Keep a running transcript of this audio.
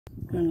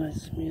And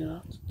it's me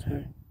after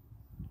 2.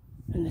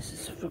 And this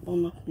is Football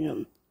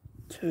Nottingham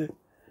 2,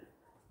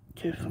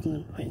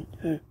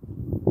 2022.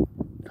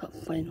 Cup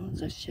finals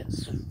this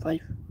year's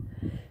Fife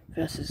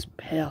versus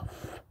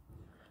Perth.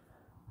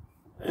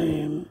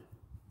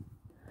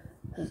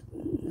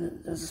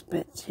 There's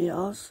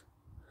spectators.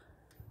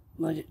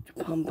 Magic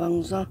Japan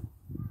Bangsa.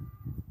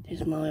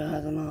 This Mario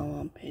has another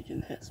one page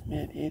and hits me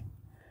again.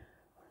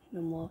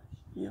 No more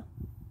here.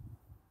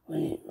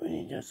 When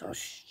he does a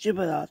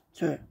stupid ass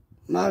too.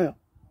 Mario.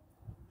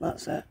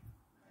 That's it.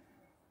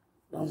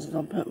 Bangsa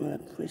don't put me in the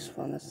police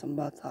fund if something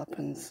bad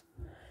happens.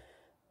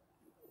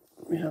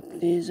 We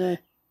have Daisy,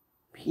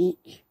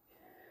 Peach,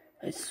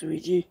 it's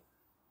Luigi.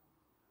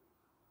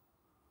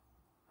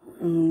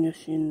 And you're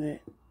seeing the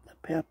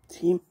Perth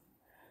team.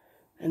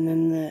 And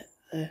then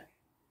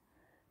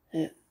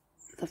the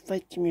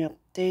fight team, we have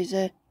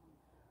Daisy,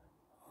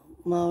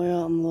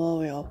 Mario and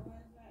L'Oreal.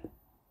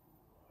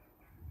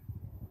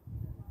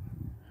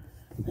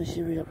 This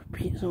year we have a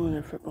pizza on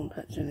the football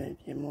pitch in the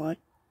game, right?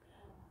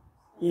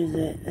 Use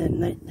it at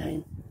night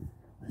time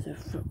as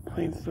if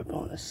playing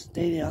football at the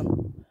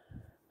stadium.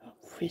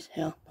 Face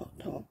here, not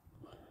top.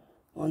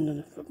 Under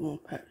the football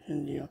pitch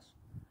in the US.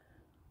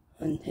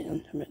 And take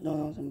them to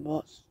McDonald's in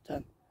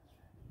Boston.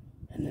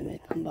 And then they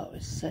come back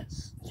with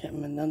 6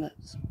 chicken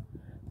nuggets,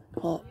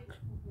 Coke.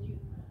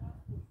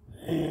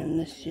 And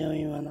this year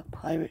we ran a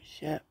pirate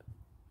ship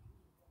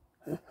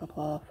and a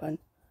couple of things.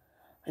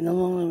 I know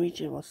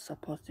Luigi was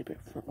supposed to be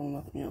football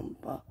with me,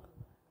 but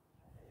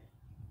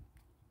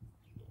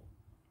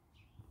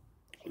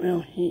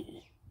well,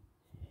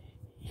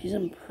 he's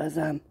in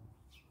prison.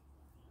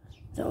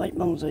 Is that like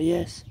Bangsa?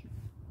 Yes.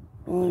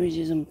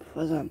 Luigi's in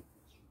prison.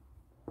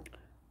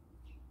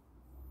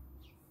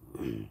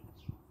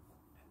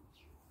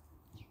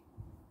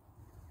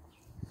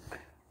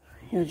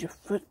 Here's your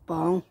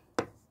football.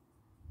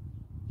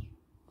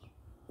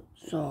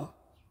 So,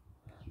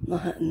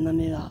 not hitting none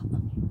of that.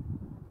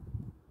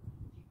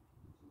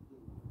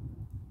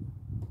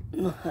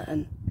 Not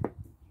hitting.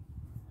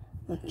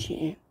 Not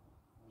cheating.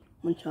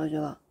 I'm in charge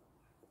of that.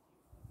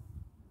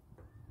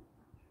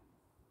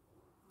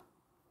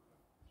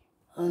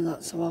 And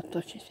that's about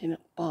touching it,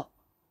 but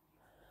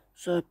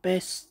so the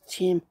best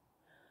team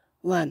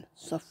win.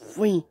 So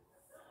 3,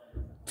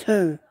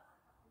 2,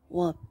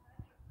 1.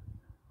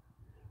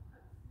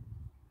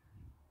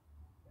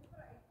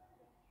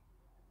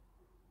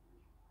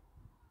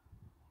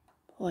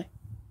 Play.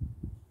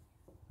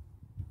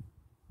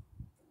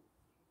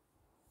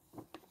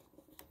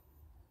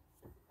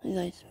 Hey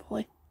guys,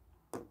 play.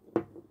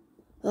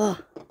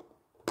 Ah.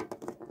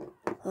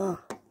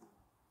 Ah.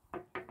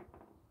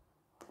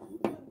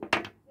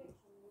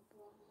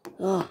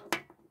 Ah.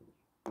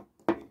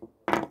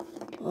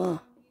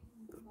 Ah.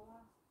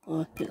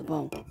 Oh, get the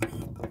ball.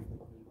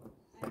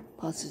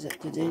 Passes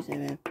it to Daisy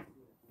then.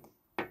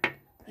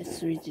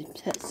 It's Luigi,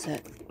 hits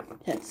it.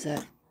 It's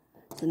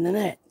in the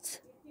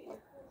net.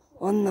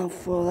 1-0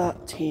 for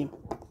that team.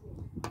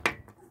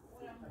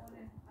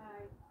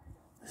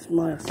 This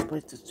Mario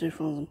split to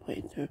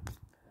 2022.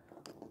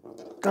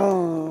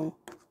 Go!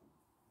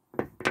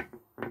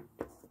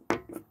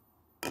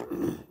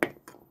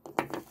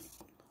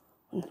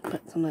 I'm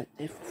put tonight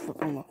day for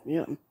football off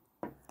Newton.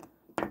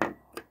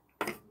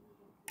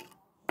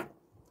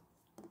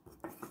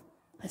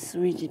 This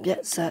Luigi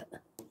gets it.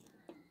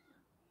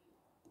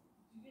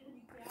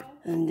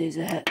 And there's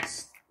a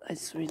hit.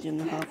 It's Luigi in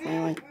the halfway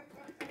line.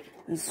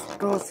 And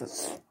scores a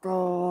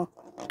score.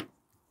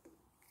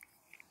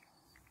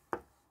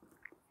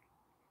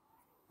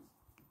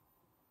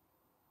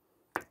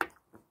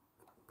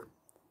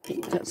 He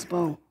gets the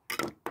ball.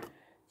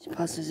 She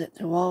passes it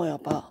to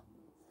Wario, but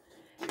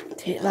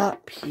take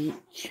that,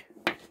 Peach.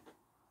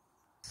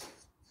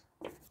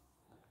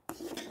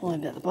 Oh, I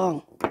get the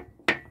ball.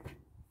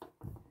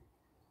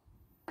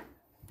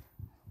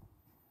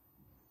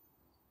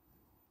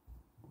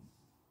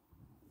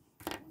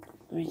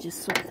 We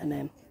just sweating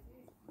him.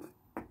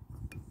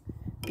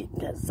 He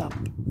gets up.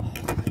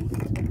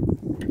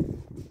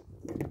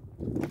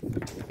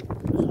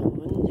 So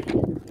windy.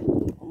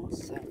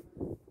 Almost set.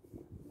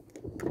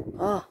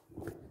 Ah.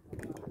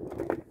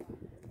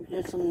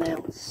 Here's something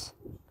else.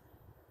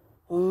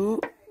 So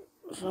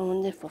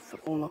windy for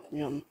football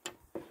Nottingham.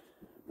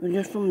 We'll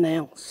do something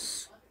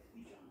else.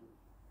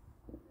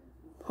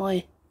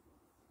 Hi.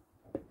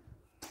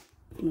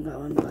 That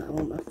one, but it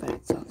won't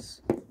affect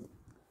us.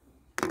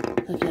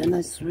 Look at a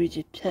nice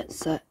Luigi pit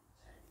set.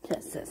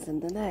 Pit sets in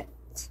the net.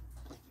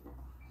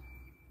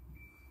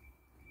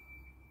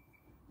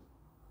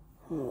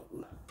 Oh.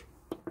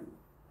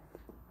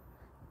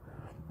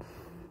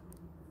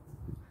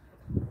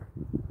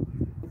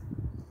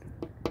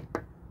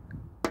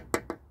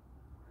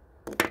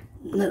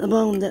 Let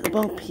the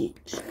ball,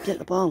 Peach. Get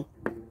the ball.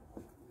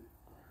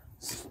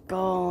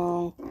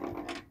 Strong.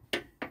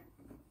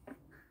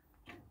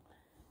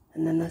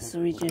 And then that's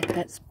Luigi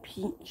hits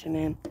Peach, and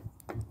then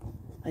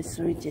that's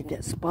Luigi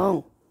gets the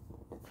ball.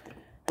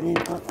 And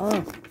then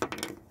oh,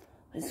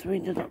 that's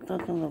Luigi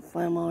got on the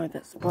flame away,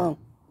 gets the ball.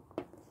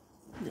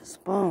 Gets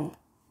the ball.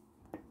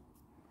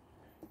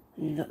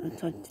 And you got the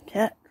time to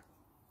check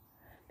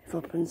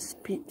before Prince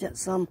Pete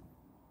gets some.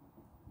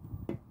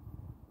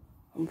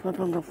 And put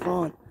on the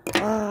phone.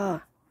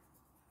 Ah!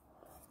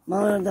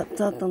 Mario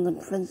leapt out on the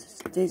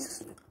Prince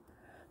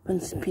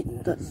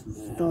Pete that's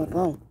still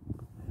wrong.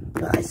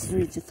 But I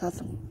see just had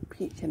some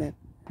peach in it.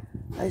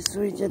 I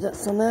see you that's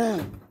some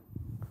air.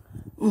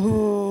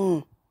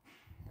 And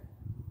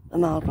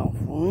I got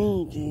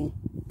 3G.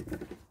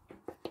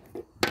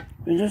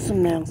 We do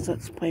some else,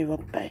 let's play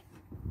rugby.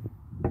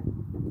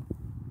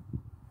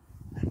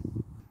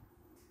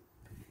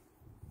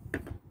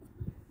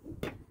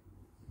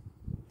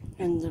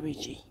 And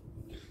Luigi.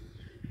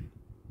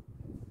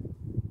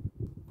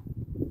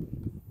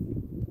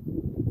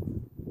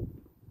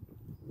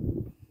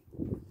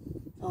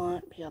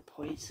 Alright, Pierre,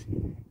 please.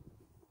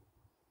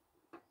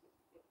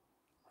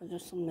 I'll do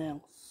something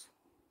else.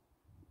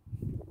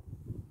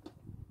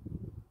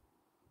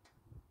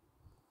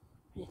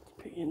 We need to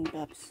put you in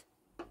Babs.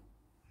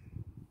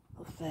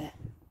 Up there.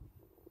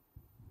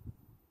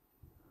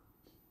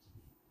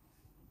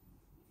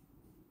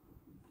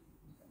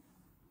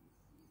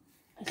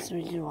 That's the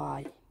reason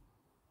why.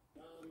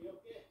 You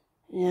okay?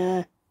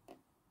 Yeah.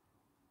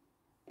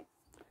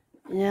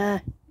 Yeah.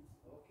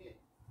 Okay.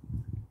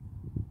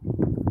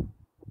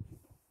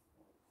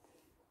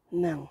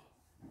 Now,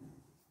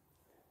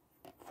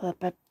 for the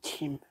Pep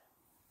team,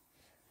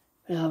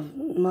 we have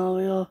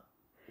Mario,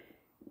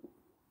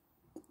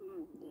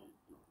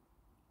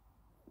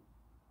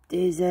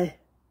 Daisy,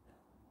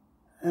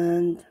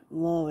 and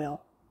Wario.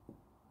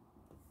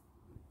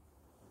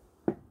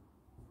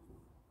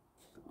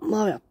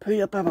 Mario, put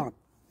your Pep on.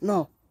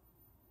 No.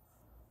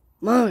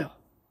 Mario,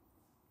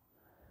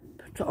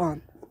 put it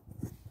on.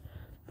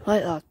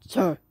 Like that,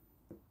 sir.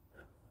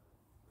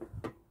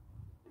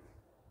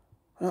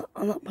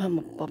 I'm not putting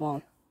my Bob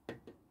on.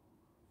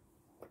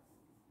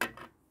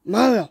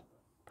 Mario,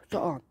 put it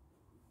on.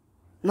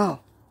 No.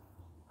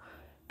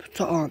 Put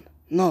it on.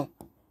 No.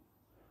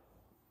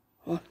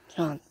 What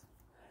chance?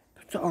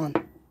 Put it on.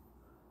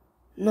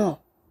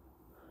 No.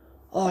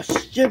 Oh,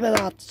 stupid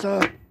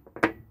answer.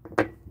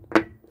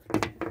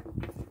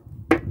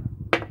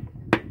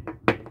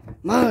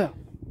 Mario.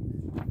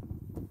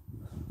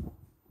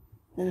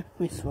 Then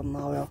this one,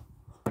 Mario.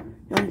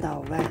 You're on the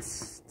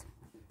west.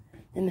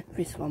 Then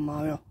this one,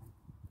 Mario.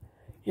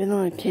 You're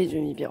not a kid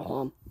when you get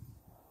home.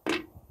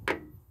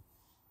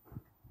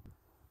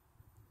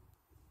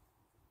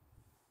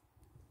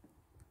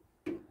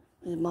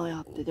 You might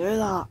have to do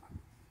that.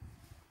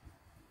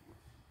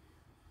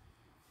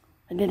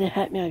 It didn't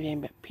hit me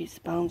again, but piece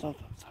of bounds off.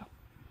 So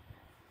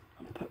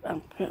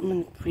I'm putting them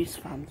in the freeze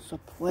fan, so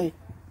play.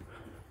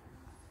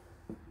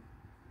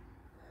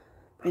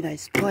 Play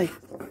nice, play.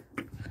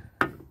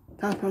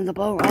 Tap on the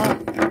ball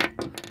up.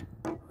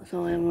 That's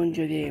all I won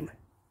your game.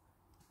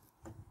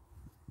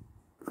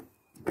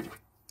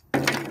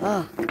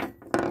 Ah.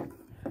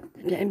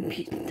 The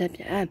MP,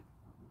 WM.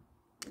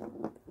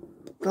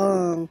 Go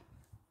on.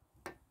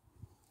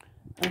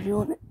 If you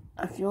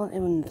want to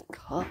win the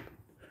cup,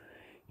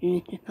 you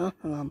need to tap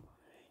on them.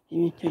 You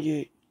need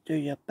to do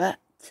your bet.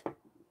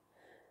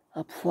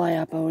 I'll play,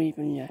 I believe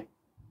in you.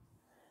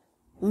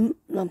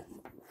 Number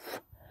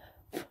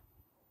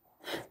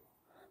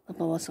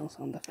one song's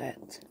on the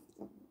bet.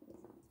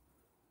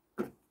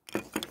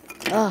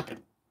 Ah!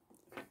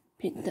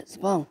 Pete, that's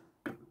wrong.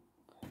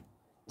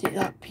 Take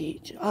that,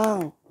 Peach.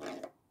 Oh!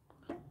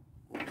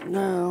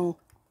 No.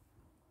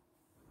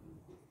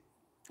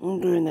 I'm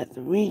doing that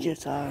to read your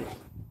time.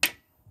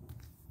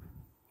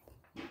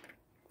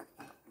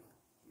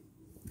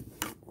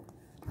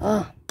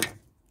 Ah!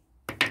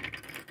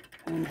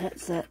 And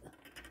headset.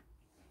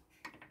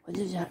 Why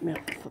did you have me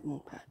off the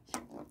football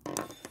patch?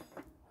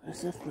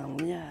 Is this long?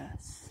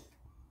 Yes.